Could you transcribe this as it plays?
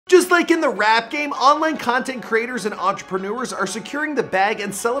Just like in the rap game, online content creators and entrepreneurs are securing the bag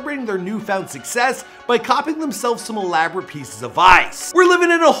and celebrating their newfound success by copying themselves some elaborate pieces of ice. We're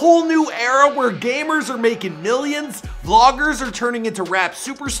living in a whole new era where gamers are making millions, vloggers are turning into rap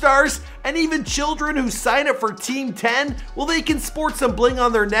superstars, and even children who sign up for Team 10, well, they can sport some bling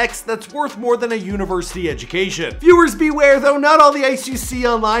on their necks that's worth more than a university education. Viewers beware though, not all the ice you see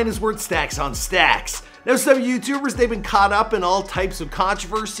online is worth stacks on stacks. Now some YouTubers, they've been caught up in all types of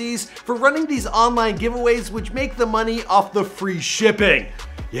controversies for running these online giveaways which make the money off the free shipping.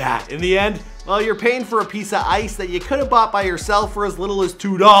 Yeah, in the end, well, you're paying for a piece of ice that you could have bought by yourself for as little as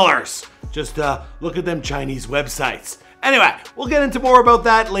 $2. Just look at them Chinese websites. Anyway, we'll get into more about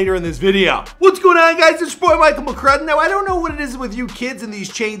that later in this video. What's going on, guys? It's your boy Michael McCrudden. Now, I don't know what it is with you kids in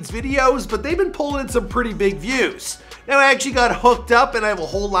these chains videos, but they've been pulling in some pretty big views. Now, I actually got hooked up and I have a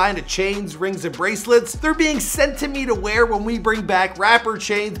whole line of chains, rings, and bracelets. They're being sent to me to wear when we bring back Rapper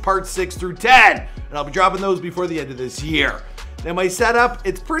Chains Parts 6 through 10. And I'll be dropping those before the end of this year. Now my setup,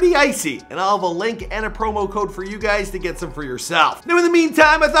 it's pretty icy, and I'll have a link and a promo code for you guys to get some for yourself. Now in the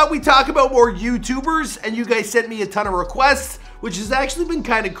meantime, I thought we'd talk about more YouTubers, and you guys sent me a ton of requests, which has actually been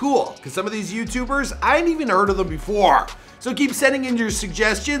kind of cool, because some of these YouTubers, I hadn't even heard of them before. So keep sending in your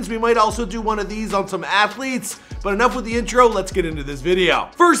suggestions. We might also do one of these on some athletes, but enough with the intro, let's get into this video.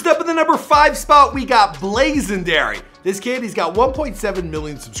 First up in the number 5 spot, we got Blazendary. This kid, he's got 1.7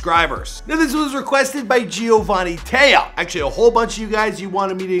 million subscribers. Now this was requested by Giovanni Teo. Actually, a whole bunch of you guys, you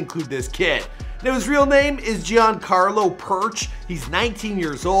wanted me to include this kid. Now his real name is Giancarlo Perch. He's 19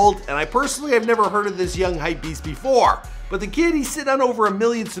 years old, and I personally have never heard of this young hype beast before. But the kid, he's sitting on over 1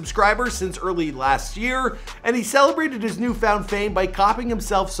 million subscribers since early last year, and he celebrated his newfound fame by copying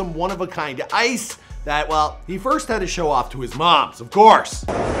himself some one-of-a-kind ice that, well, he first had to show off to his moms, of course.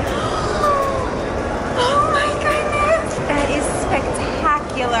 Oh my goodness! That is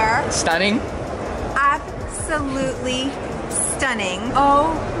spectacular. Stunning. Absolutely stunning.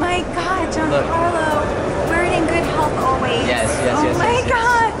 Oh my God, Giancarlo. Wear it in good health always. Yes. Oh my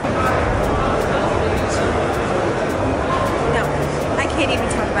God. No, I can't even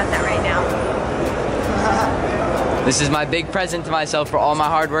talk about that right now. This is my big present to myself for all my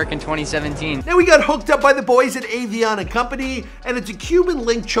hard work in 2017. Now we got hooked up by the boys at Avion & Company, and it's a Cuban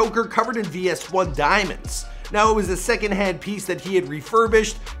link choker covered in VS1 diamonds. Now it was a second-hand piece that he had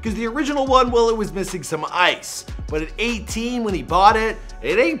refurbished, because the original one, well, it was missing some ice. But at 18 when he bought it,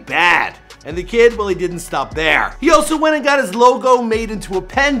 it ain't bad. And the kid, well, he didn't stop there. He also went and got his logo made into a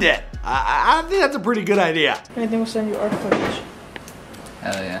pendant. I think that's a pretty good idea. I think we'll send you art footage.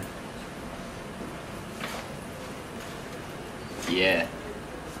 Hell yeah. Yeah.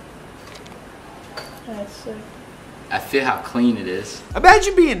 That's sick. I feel how clean it is.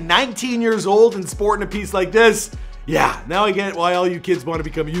 Imagine being 19 years old and sporting a piece like this. Yeah, now I get why all you kids want to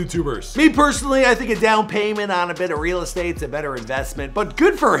become YouTubers. Me personally, I think a down payment on a bit of real estate's a better investment, but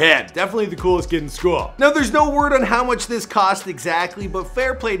good for him. Definitely the coolest kid in school. Now there's no word on how much this cost exactly, but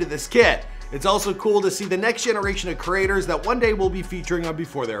fair play to this kid. It's also cool to see the next generation of creators that one day we'll be featuring on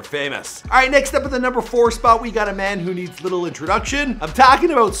before they're famous. All right, next up at the number 4 spot, we got a man who needs little introduction. I'm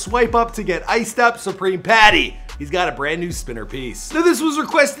talking about swipe up to get iced up Supreme Patty. He's got a brand new spinner piece. Now this was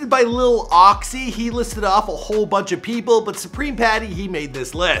requested by Lil Oxy. He listed off a whole bunch of people, but Supreme Patty, he made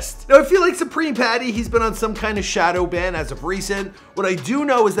this list. Now I feel like Supreme Patty, he's been on some kind of shadow ban as of recent. What I do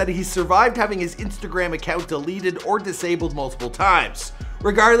know is that he's survived having his Instagram account deleted or disabled multiple times.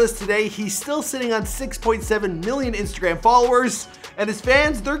 Regardless, today he's still sitting on 6.7 million Instagram followers, and his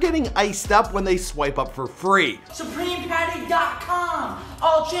fans, they're getting iced up when they swipe up for free. SupremePatty.com.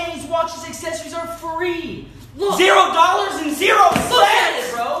 All chains, watches, accessories are free. Look. $0 and 0 cents. Look at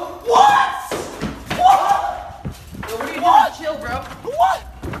it, bro. What? What? Yo, what are you doing? Chill, bro. What?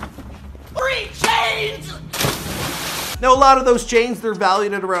 Free chains. Now a lot of those chains, they're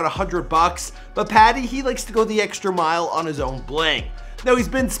valued at around $100, but Patty, he likes to go the extra mile on his own bling. Now he's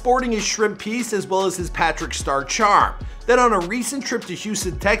been sporting his shrimp piece as well as his Patrick Star charm. Then on a recent trip to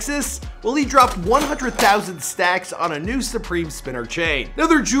Houston, Texas, well, he dropped 100,000 stacks on a new Supreme spinner chain. Now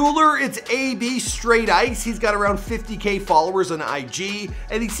their jeweler, it's AB Straight Ice. He's got around 50K followers on IG,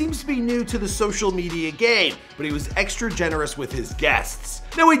 and he seems to be new to the social media game, but he was extra generous with his guests.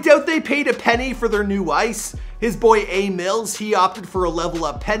 Now I doubt they paid a penny for their new ice. His boy A Mills, he opted for a level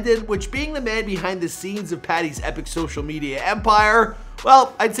up pendant, which being the man behind the scenes of Patty's epic social media empire,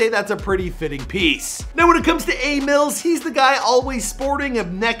 well, I'd say that's a pretty fitting piece. Now when it comes to A Mills, he's the guy always sporting a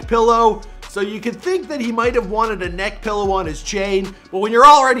neck pillow, so you could think that he might have wanted a neck pillow on his chain, but when you're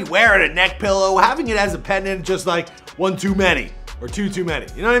already wearing a neck pillow, having it as a pendant just like one too many. or too many.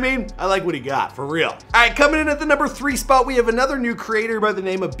 You know what I mean? I like what he got, for real. All right, coming in at the number 3 spot, we have another new creator by the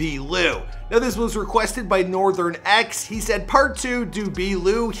name of B. Lou. Now this was requested by Northern X. He said, part 2, do B.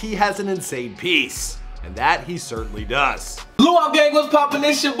 Lou. He has an insane piece. And that he certainly does. Luau gang, what's poppin'?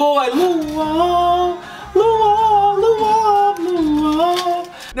 It's your boy, Luau.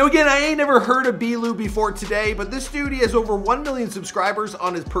 Now again, I ain't never heard of B. Lou before today, but this dude, he has over 1 million subscribers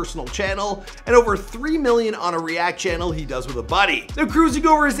on his personal channel and over 3 million on a react channel he does with a buddy. Now cruising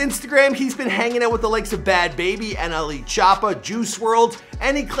over his Instagram, he's been hanging out with the likes of Bad Baby, NLE Choppa, Juice WRLD,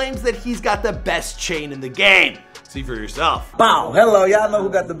 and he claims that he's got the best chain in the game. See for yourself. Bow. Hello, y'all know who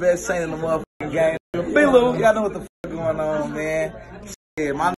got the best chain in the motherfucking game. B. Lou, y'all know what the fuck going on, man.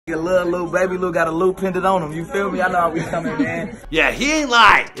 Yeah, my nigga Lil Baby Lou got a Lou pendant on him, you feel me? I know how we coming, man. Yeah, he ain't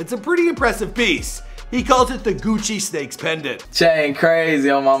lying. It's a pretty impressive piece. He calls it the Gucci Snakes pendant. Chain crazy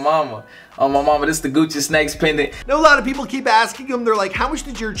on my mama. On my mama, this is the Gucci Snakes pendant. Now a lot of people keep asking him, they're like, how much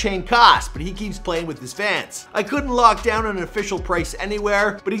did your chain cost? But he keeps playing with his fans. I couldn't lock down an official price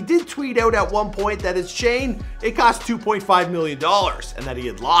anywhere, but he did tweet out at one point that his chain, it cost $2.5 million and that he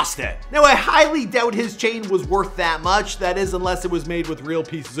had lost it. Now I highly doubt his chain was worth that much, that is unless it was made with real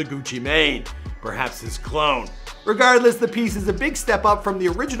pieces of Gucci Mane. Perhaps his clone. Regardless, the piece is a big step up from the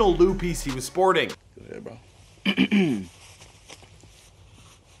original Lou piece he was sporting. Hey, bro.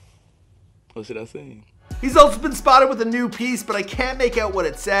 What should I say? He's also been spotted with a new piece, but I can't make out what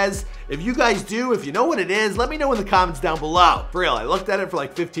it says. If you guys do, if you know what it is, let me know in the comments down below. For real, I looked at it for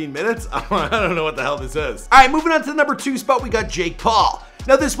like 15 minutes. I don't know what the hell this is. All right, moving on to the number 2 spot, we got Jake Paul.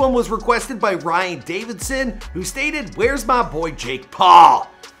 Now this one was requested by Ryan Davidson, who stated, where's my boy Jake Paul?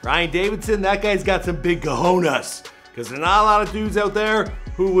 Ryan Davidson, that guy's got some big cojones, because there's not a lot of dudes out there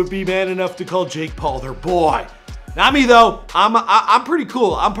who would be man enough to call Jake Paul their boy. Not me though, I'm pretty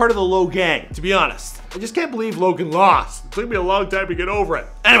cool. I'm part of the Low gang, to be honest. I just can't believe Logan lost. It took me a long time to get over it.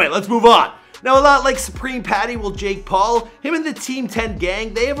 Anyway, let's move on. Now a lot like Supreme Patty will Jake Paul, him and the Team 10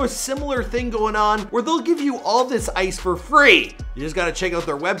 gang, they have a similar thing going on where they'll give you all this ice for free. You just gotta check out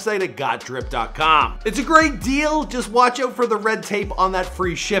their website at gotdrip.com. It's a great deal, just watch out for the red tape on that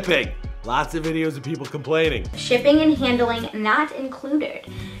free shipping. Lots of videos of people complaining. Shipping and handling not included.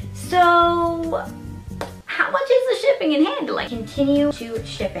 So, how much is the shipping and handling? Continue to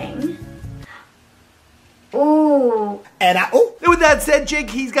shipping. Ooh. And with that said, Jake,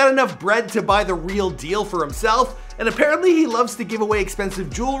 he's got enough bread to buy the real deal for himself, and apparently he loves to give away expensive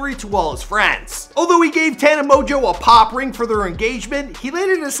jewelry to all his friends. Although he gave Tana Mojo a pop ring for their engagement, he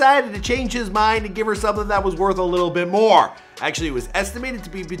later decided to change his mind and give her something that was worth a little bit more. Actually, it was estimated to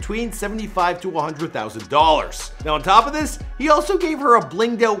be between $75,000 to $100,000. Now on top of this, he also gave her a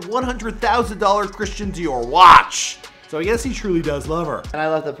blinged out $100,000 Christian Dior watch. So I guess he truly does love her. And I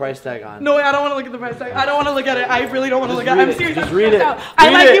left the price tag on. No way, I don't want to look at the price tag. I don't want to look at it. I really don't want to look at it. I'm serious. Just read it. I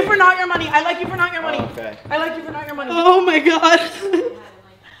like you for not your money. I like you for not your money. Oh, okay. I like you for not your money. Oh my god.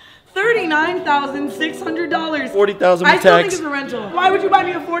 $39,600. 40,000 I still think tax. it's a rental. Why would you buy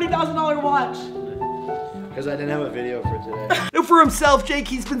me a $40,000 watch? Because I didn't have a video for today. Now for himself, Jake,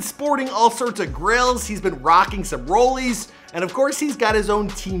 he's been sporting all sorts of grills, he's been rocking some rollies, and of course he's got his own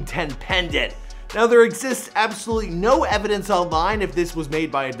Team 10 pendant. Now there exists absolutely no evidence online if this was made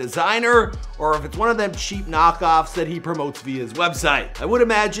by a designer or if it's one of them cheap knockoffs that he promotes via his website. I would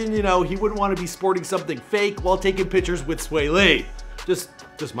imagine, you know, he wouldn't want to be sporting something fake while taking pictures with Sway Lee. Just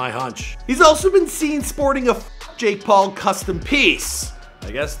my hunch. He's also been seen sporting a Jake Paul custom piece.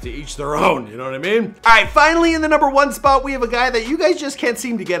 I guess to each their own, you know what I mean? All right, finally in the number 1 spot, we have a guy that you guys just can't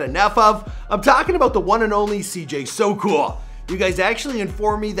seem to get enough of. I'm talking about the one and only CJ So Cool. You guys actually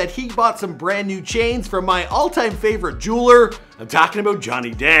informed me that he bought some brand new chains from my all-time favorite jeweler. I'm talking about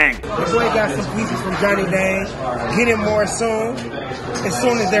Johnny Dang. The boy got some pieces from Johnny Dang. Get him more soon. As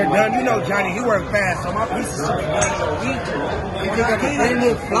soon as they're done, you know Johnny, he work fast, so my pieces should be done in a week. You got the brand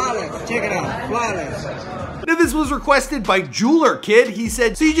new flawless. Check it out, flawless. Now this was requested by Jeweler Kid. He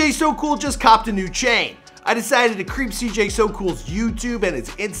said, CJ So Cool just copped a new chain. I decided to creep CJ So Cool's YouTube and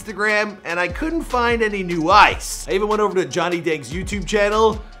his Instagram, and I couldn't find any new ice. I even went over to Johnny Dang's YouTube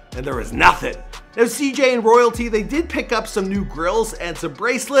channel, and there was nothing. Now CJ and Royalty, they did pick up some new grills and some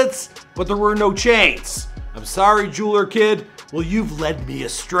bracelets, but there were no chains. I'm sorry, Jeweler Kid. Well, you've led me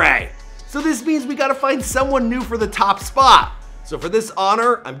astray. So this means we gotta find someone new for the top spot. So for this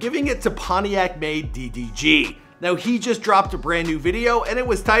honor, I'm giving it to Pontiac Made DDG. Now he just dropped a brand new video and it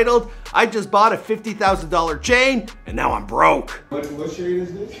was titled, I just bought a $50,000 chain and now I'm broke. What shade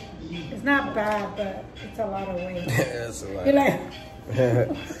is this? It's not bad, but it's a lot of weight. That's a lot. You're like,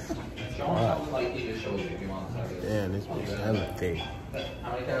 Damn, this bitch hella thick.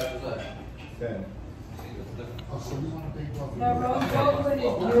 How many carats was that? 10.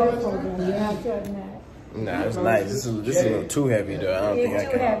 Nah, it's nice. This is a little too heavy though. I don't think I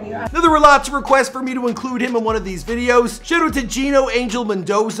can. Now, there were lots of requests for me to include him in one of these videos. Shout out to Gino, Angel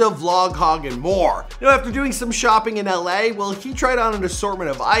Mendoza, Vlog Hog, and more. Now, after doing some shopping in LA, well, he tried on an assortment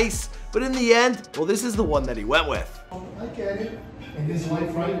of ice, but in the end, well, this is the one that he went with. I get it. In his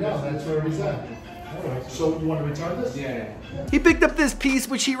life right now, that's where he's at. Alright, so you want to return this? Yeah. He picked up this piece,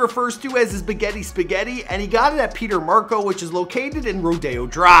 which he refers to as his spaghetti, and he got it at Peter Marco, which is located in Rodeo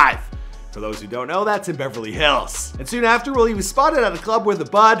Drive. For those who don't know, that's in Beverly Hills. And soon after, well, he was spotted at a club with a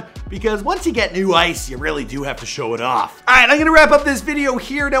bud, because once you get new ice, you really do have to show it off. All right, I'm gonna wrap up this video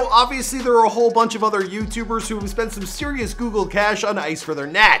here. Now, obviously, there are a whole bunch of other YouTubers who have spent some serious Google cash on ice for their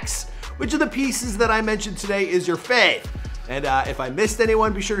necks. Which of the pieces that I mentioned today is your fave? And if I missed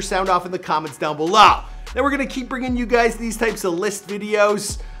anyone, be sure to sound off in the comments down below. Now, we're gonna keep bringing you guys these types of list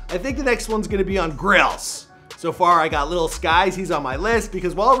videos. I think the next one's gonna be on grills. So far, I got Little Skies, he's on my list,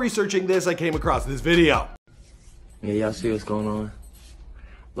 because while researching this, I came across this video. Yeah, y'all see what's going on?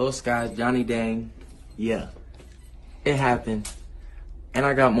 Little Skies, Johnny Dang, yeah, it happened. And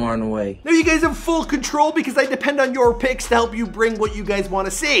I got more on the way. Now you guys have full control because I depend on your picks to help you bring what you guys want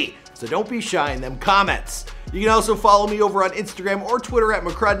to see. So don't be shy in them comments. You can also follow me over on Instagram or Twitter at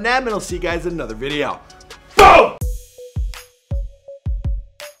McCrudnM, and I'll see you guys in another video. Boom!